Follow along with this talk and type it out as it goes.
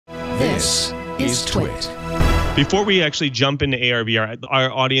This is TWiT. Before we actually jump into AR/VR,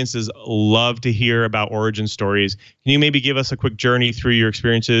 our audiences love to hear about origin stories. Can you maybe give us a quick journey through your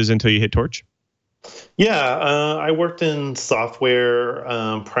experiences until you hit Torch? Yeah, I worked in software,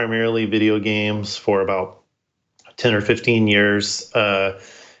 primarily video games, for about 10 or 15 years. Got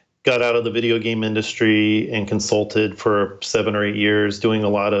out of the video game industry and consulted for 7 or 8 years, doing a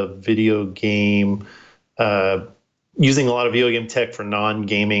lot of video game, using a lot of video game tech for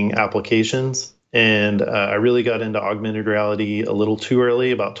non-gaming applications. And I really got into augmented reality a little too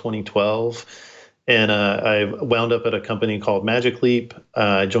early, about 2012. And I wound up at a company called Magic Leap.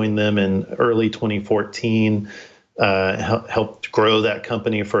 I joined them in early 2014, helped grow that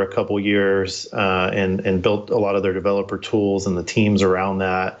company for a couple years, and built a lot of their developer tools and the teams around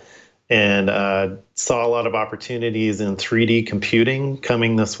that. And saw a lot of opportunities in 3D computing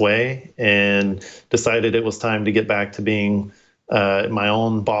coming this way, and decided it was time to get back to being my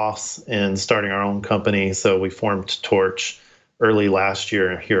own boss and starting our own company. So we formed Torch early last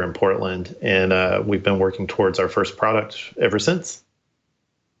year here in Portland, and we've been working towards our first product ever since.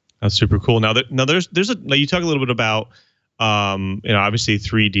 That's super cool. Now, you talk a little bit about, obviously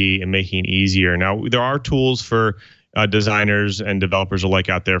 3D and making it easier. Now, there are tools for designers and developers alike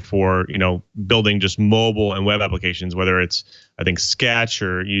out there for, building just mobile and web applications, whether it's, I think, Sketch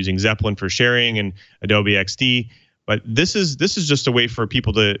or using Zeppelin for sharing and Adobe XD. But this is just a way for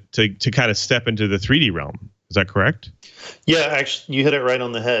people to kind of step into the 3D realm. Is that correct? Yeah, actually, you hit it right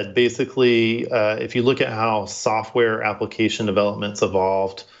on the head. Basically, if you look at how software application development's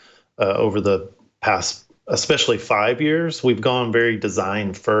evolved over the past, especially 5 years, we've gone very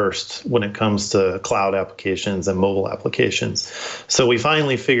design first when it comes to cloud applications and mobile applications. So we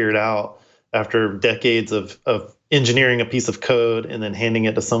finally figured out, after decades of engineering a piece of code and then handing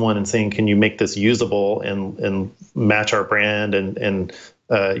it to someone and saying, can you make this usable and match our brand and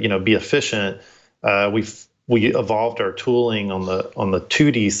be efficient, we evolved our tooling on the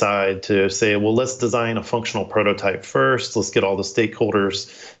 2D side to say, well, let's design a functional prototype first. Let's get all the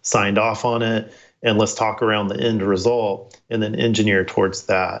stakeholders signed off on it, and let's talk around the end result and then engineer towards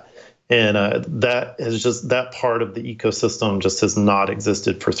that. And that part of the ecosystem just has not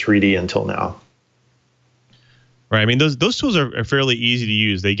existed for 3D until now. Right. I mean, those tools are fairly easy to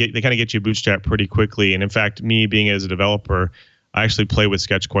use. They kind of get you bootstrapped pretty quickly. And in fact, me being as a developer, I actually play with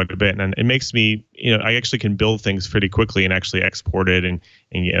Sketch quite a bit, and it makes me, I actually can build things pretty quickly and actually export it and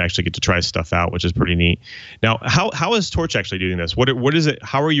actually get to try stuff out, which is pretty neat. Now, how is Torch actually doing this? What is it?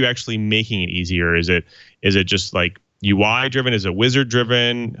 How are you actually making it easier? Is it just like UI driven? Is it wizard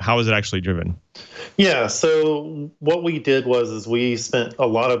driven? How is it actually driven? Yeah. So what we did was we spent a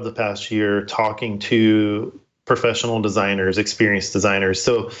lot of the past year talking to professional designers, experienced designers.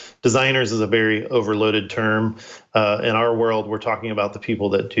 So designers is a very overloaded term. In our world, we're talking about the people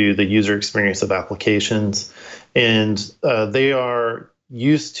that do the user experience of applications. And they are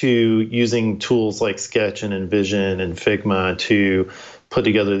used to using tools like Sketch and Envision and Figma to put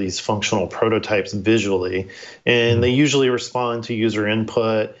together these functional prototypes visually. And they usually respond to user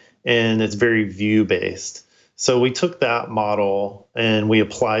input, and it's very view-based. So we took that model and we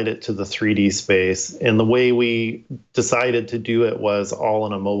applied it to the 3D space. And the way we decided to do it was all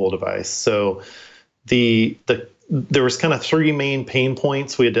on a mobile device. So there was kind of 3 main pain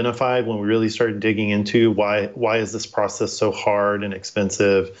points we identified when we really started digging into why is this process so hard and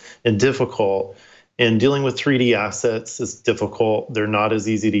expensive and difficult. And dealing with 3D assets is difficult. They're not as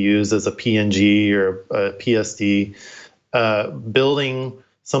easy to use as a PNG or a PSD. Building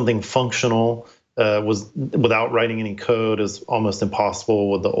something functional was without writing any code is almost impossible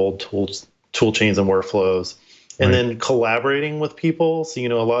with the old tool chains and workflows. And then collaborating with people. So,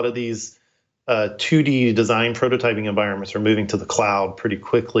 a lot of these 2D design prototyping environments are moving to the cloud pretty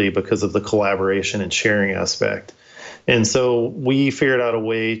quickly because of the collaboration and sharing aspect. And so we figured out a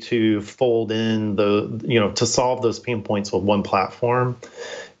way to fold in to solve those pain points with one platform.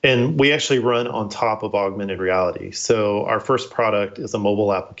 And we actually run on top of augmented reality. So our first product is a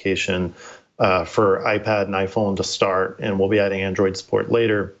mobile application for iPad and iPhone to start, and we'll be adding Android support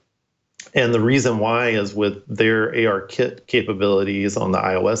later. And the reason why is with their AR kit capabilities on the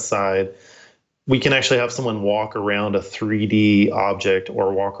iOS side, we can actually have someone walk around a 3D object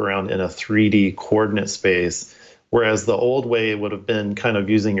or walk around in a 3D coordinate space, whereas the old way would have been kind of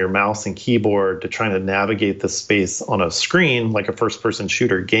using your mouse and keyboard to try to navigate the space on a screen, like a first-person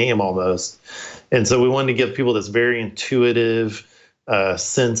shooter game almost. And so we wanted to give people this very intuitive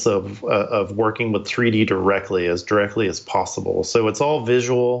sense of working with 3D directly as possible. So it's all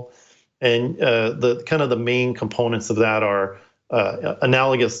visual, and the main components of that are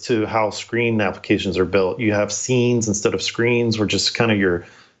analogous to how screen applications are built. You have scenes instead of screens, where just kind of your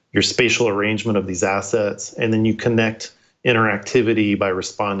your spatial arrangement of these assets, and then you connect interactivity by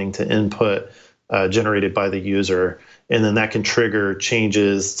responding to input generated by the user. And then that can trigger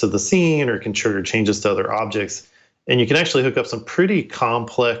changes to the scene or can trigger changes to other objects. And you can actually hook up some pretty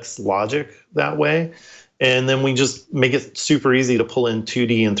complex logic that way. And then we just make it super easy to pull in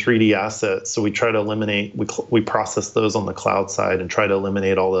 2D and 3D assets. So we try to eliminate, we process those on the cloud side and try to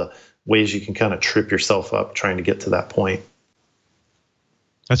eliminate all the ways you can kind of trip yourself up trying to get to that point.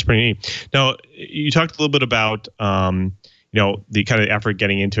 That's pretty neat. Now, you talked a little bit about the kind of effort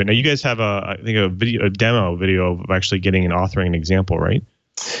getting into it. Now, you guys have a demo video of actually getting and authoring an example, right?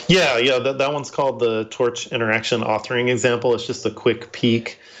 Yeah. That one's called the Torch Interaction Authoring Example. It's just a quick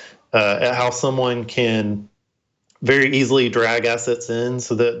peek at how someone can very easily drag assets in.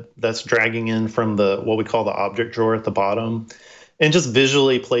 So that's dragging in from what we call the object drawer at the bottom, and just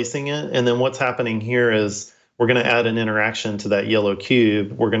visually placing it. And then what's happening here is we're going to add an interaction to that yellow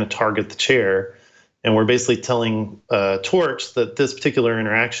cube. We're going to target the chair. And we're basically telling Torch that this particular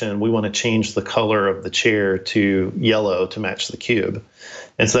interaction, we want to change the color of the chair to yellow to match the cube.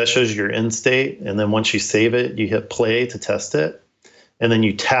 And so that shows you your end state. And then once you save it, you hit play to test it. And then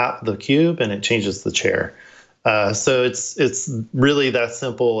you tap the cube and it changes the chair. So it's really that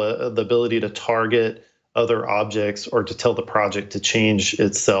simple, the ability to target other objects or to tell the project to change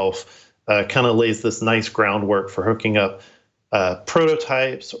itself kind of lays this nice groundwork for hooking up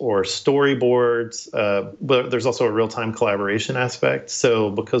prototypes or storyboards, but there's also a real-time collaboration aspect.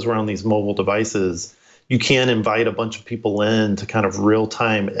 So because we're on these mobile devices, you can invite a bunch of people in to kind of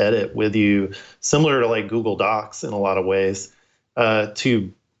real-time edit with you, similar to like Google Docs in a lot of ways,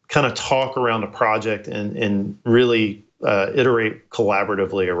 to kind of talk around a project and really iterate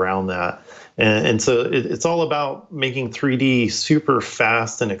collaboratively around that. And so it's all about making 3D super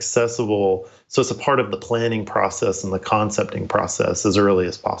fast and accessible. So it's a part of the planning process and the concepting process as early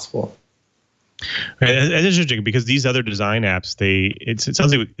as possible. Right. It's interesting because these other design apps, it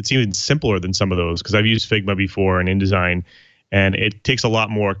sounds like it's even simpler than some of those, because I've used Figma before and InDesign, and it takes a lot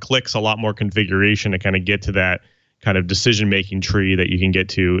more clicks, a lot more configuration to kind of get to that kind of decision-making tree that you can get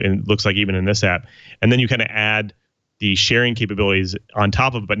to, and it looks like even in this app. And then you kind of add the sharing capabilities on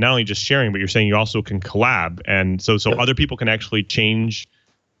top of it, but not only just sharing, but you're saying you also can collab. And so yep. Other people can actually change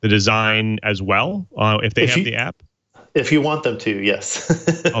the design as well if they have the app? If you want them to,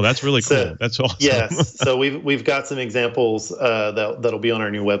 yes. Oh, that's really cool. That's awesome. Yes. So we've got some examples that'll be on our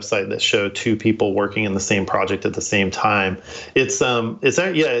new website that show two people working in the same project at the same time.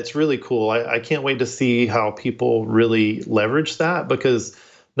 It's really cool. I can't wait to see how people really leverage that, because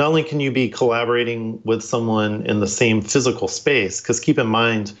not only can you be collaborating with someone in the same physical space, because keep in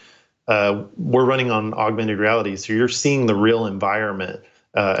mind, we're running on augmented reality, so you're seeing the real environment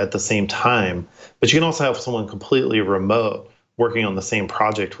at the same time, but you can also have someone completely remote working on the same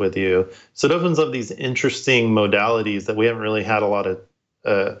project with you. So it opens up these interesting modalities that we haven't really had a lot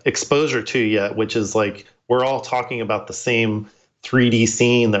of exposure to yet, which is like we're all talking about the same 3D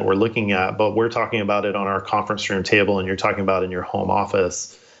scene that we're looking at, but we're talking about it on our conference room table and you're talking about it in your home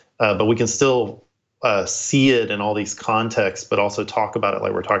office. But we can still see it in all these contexts, but also talk about it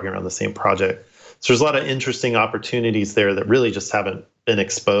like we're talking around the same project. So there's a lot of interesting opportunities there that really just haven't been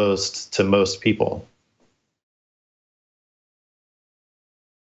exposed to most people.